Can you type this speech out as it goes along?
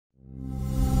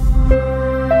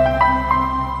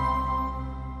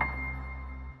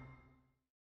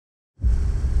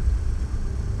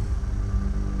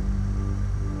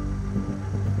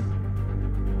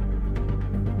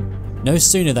No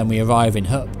sooner than we arrive in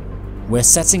Hofn, we're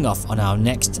setting off on our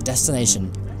next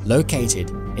destination, located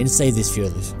in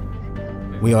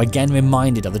Seydisfjordur. We are again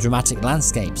reminded of the dramatic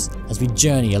landscapes as we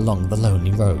journey along the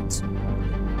lonely roads.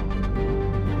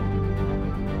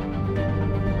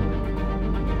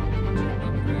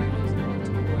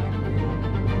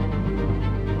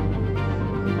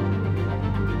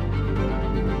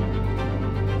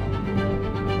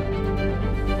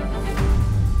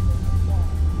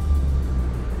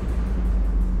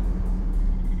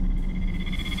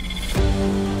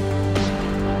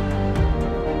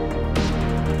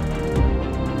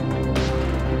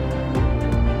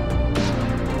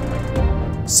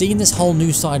 Seeing this whole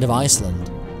new side of Iceland,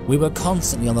 we were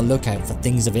constantly on the lookout for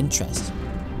things of interest,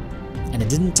 and it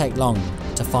didn't take long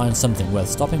to find something worth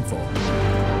stopping for.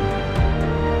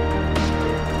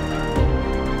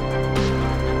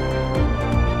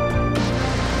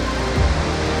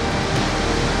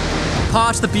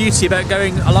 Part of the beauty about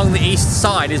going along the east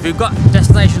side is we've got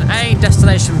destination A and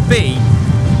destination B,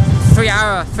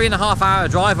 3.5 hour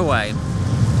drive away.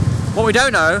 What we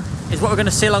don't know is what we're going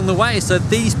to see along the way, so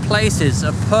these places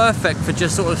are perfect for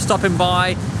just sort of stopping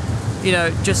by, you know,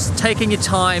 just taking your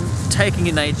time, taking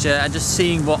in nature and just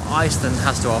seeing what Iceland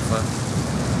has to offer.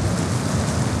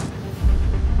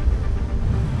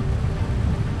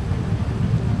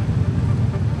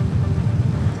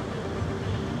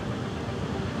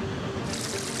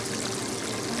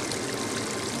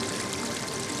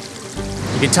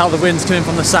 You can tell the wind's coming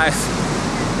from the south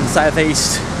and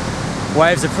southeast.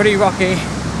 Waves are pretty rocky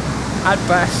at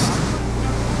best.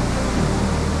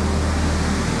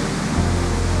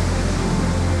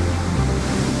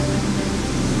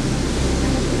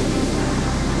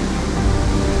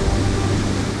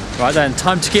 Right then,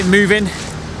 time to get moving.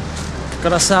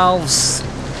 Got ourselves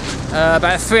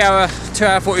about a 2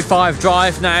 hour 45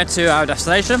 drive now to our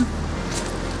destination.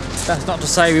 That's not to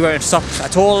say we won't stop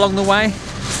at all along the way.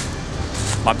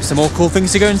 Might be some more cool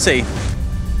things to go and see.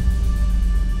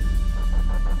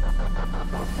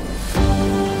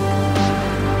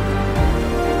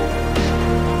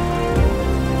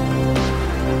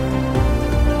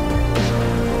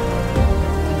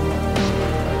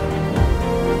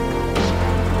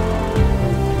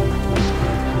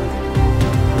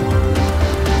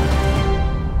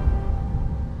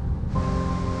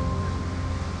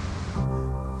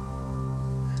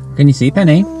 Can you see,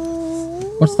 Penny?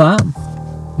 What's that?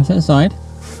 What's that inside?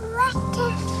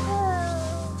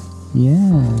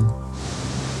 Yeah.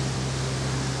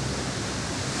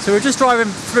 So we're just driving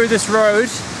through this road,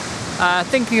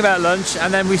 thinking about lunch,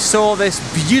 and then we saw this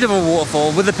beautiful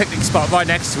waterfall with a picnic spot right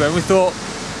next to it. And we thought,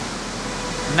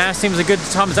 now seems a good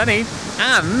time as any,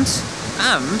 and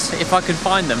if I could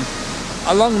find them.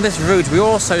 Along this route we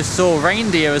also saw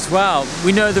reindeer as well.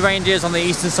 We know the reindeer's on the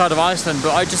eastern side of Iceland,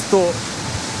 but I just thought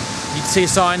you'd see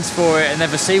signs for it and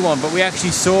never see one, but we actually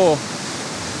saw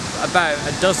about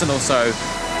a dozen or so.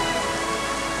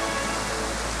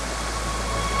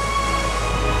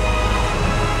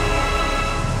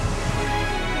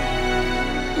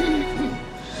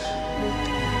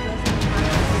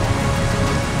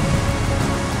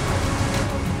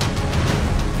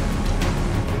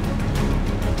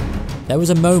 There was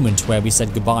a moment where we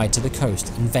said goodbye to the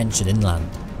coast and ventured inland,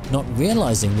 not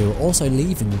realising we were also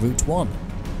leaving Route 1,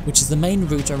 which is the main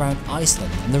route around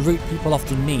Iceland and the route people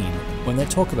often mean when they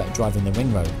talk about driving the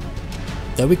ring road.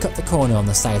 Though we cut the corner on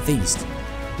the southeast,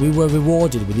 we were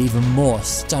rewarded with even more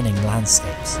stunning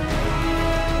landscapes.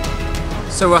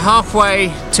 So we're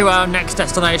halfway to our next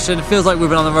destination. It feels like we've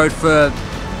been on the road for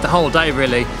the whole day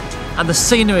really, and the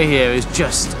scenery here is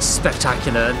just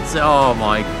spectacular. Oh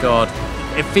my god,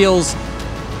 it feels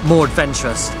more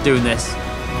adventurous doing this.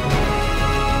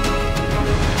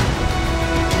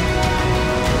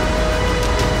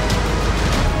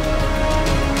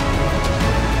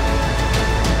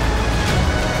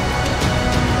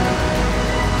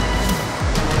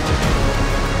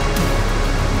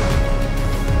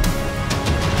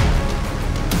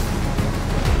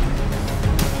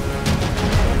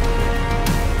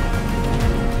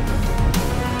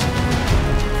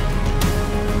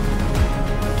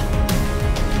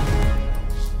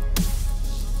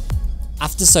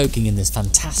 After soaking in this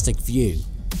fantastic view,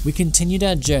 we continued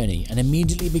our journey and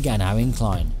immediately began our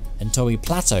incline until we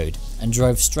plateaued and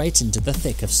drove straight into the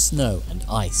thick of snow and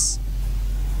ice.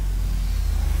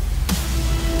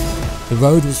 The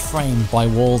road was framed by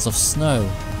walls of snow,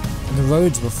 and the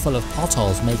roads were full of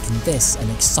potholes, making this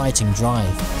an exciting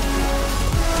drive.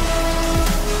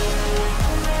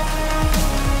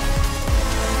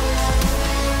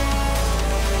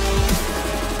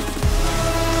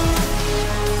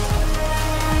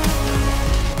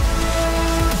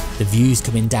 The views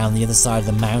coming down the other side of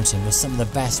the mountain were some of the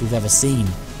best we've ever seen,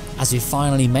 as we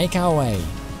finally make our way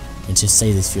into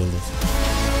Seydisfjordur.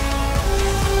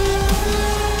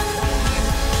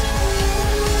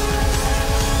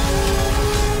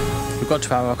 We've got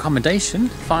to our accommodation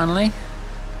finally,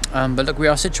 but look, we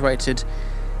are situated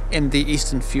in the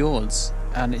eastern fjords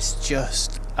and it's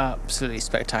just absolutely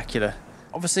spectacular.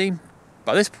 Obviously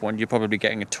by this point you're probably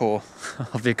getting a tour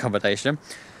of the accommodation,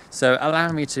 so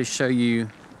allow me to show you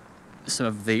some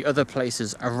of the other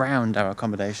places around our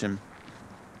accommodation,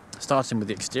 starting with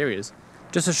the exteriors.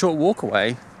 Just a short walk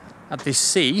away at the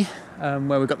sea,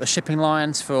 where we've got the shipping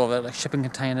lines for all the shipping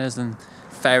containers and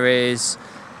ferries.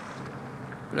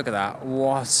 Look at that,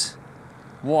 what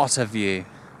a view.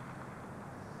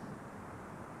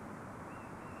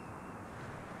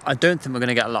 I don't think we're going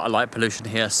to get a lot of light pollution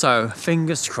here, so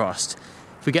fingers crossed.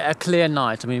 If we get a clear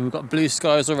night, I mean we've got blue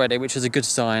skies already, which is a good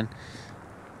sign.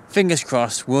 Fingers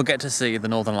crossed we'll get to see the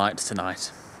Northern Lights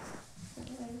tonight.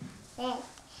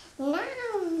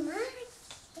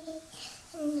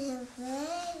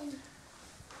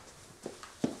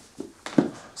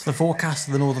 So the forecast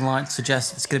of the Northern Lights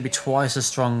suggests it's going to be twice as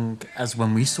strong as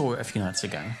when we saw it a few nights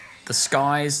ago. The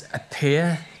skies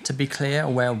appear to be clear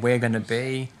where we're going to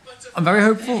be. I'm very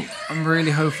hopeful. I'm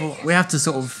really hopeful. We have to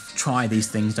sort of try these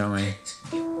things, don't we?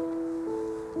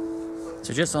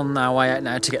 So just on our way out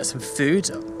now to get some food.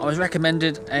 I was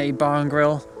recommended a bar and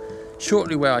grill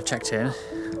shortly where I checked in.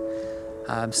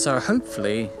 So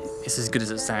hopefully it's as good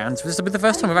as it sounds. This will be the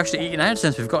first time we've actually eaten out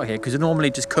since we've got here, because we normally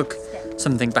just cook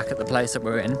something back at the place that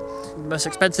we're in. The most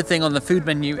expensive thing on the food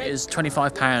menu is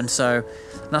 £25, so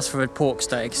that's for a pork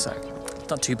steak, so it's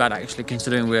not too bad actually,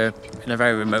 considering we're in a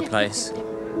very remote place.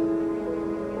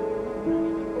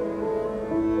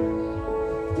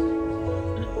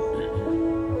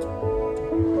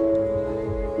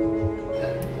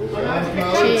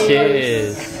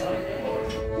 Cheers!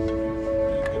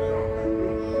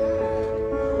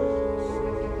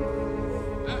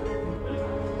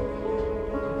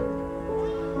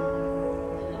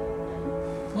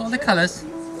 What are the colours?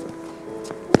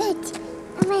 Red,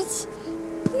 orange,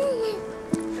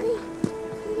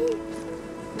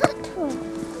 purple.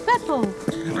 Purple.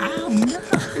 Oh no!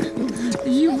 Are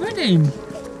you running?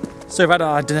 So we've had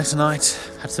our dinner tonight,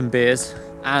 had some beers,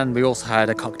 and we also had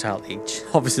a cocktail each.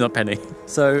 Obviously not Penny.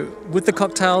 So with the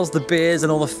cocktails, the beers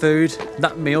and all the food,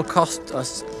 that meal cost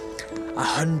us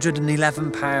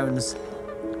 £111.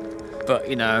 But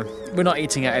you know, we're not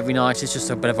eating out every night, it's just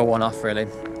a bit of a one-off really.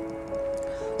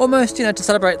 Almost, you know, to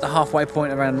celebrate the halfway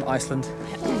point around Iceland.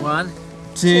 1,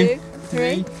 2,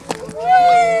 3.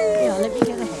 Yeah, let me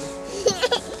get ahead.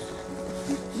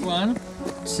 1,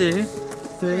 2,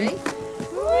 3.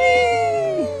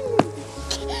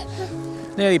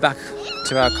 Nearly back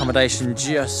to our accommodation,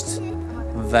 just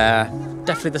there.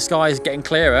 Definitely the sky is getting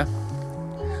clearer.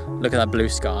 Look at that blue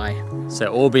sky.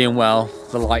 So all being well,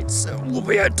 the lights will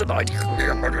be out tonight.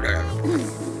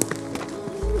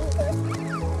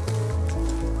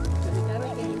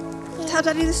 Tell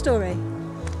Daddy the story.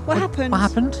 What happened? What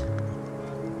happened?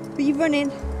 Were you running?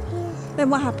 Then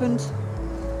what happened?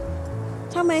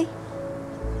 Tell me.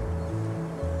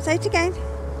 Say it again.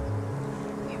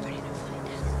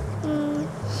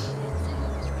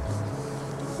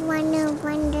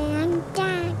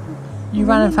 You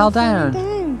ran and fell down.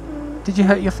 Down. Did you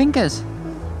hurt your fingers?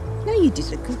 No, you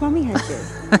didn't, because Mummy hurt you.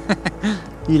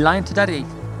 You lying to Daddy?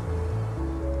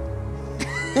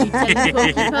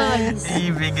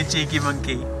 You being a cheeky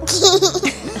monkey.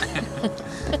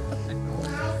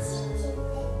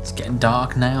 It's getting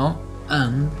dark now,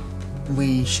 and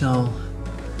we shall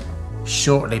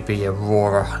shortly be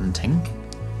aurora hunting.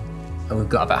 And we've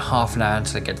got about half an hour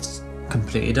until it gets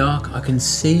completely dark. I can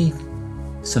see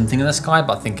something in the sky,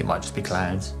 but I think it might just be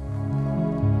clouds.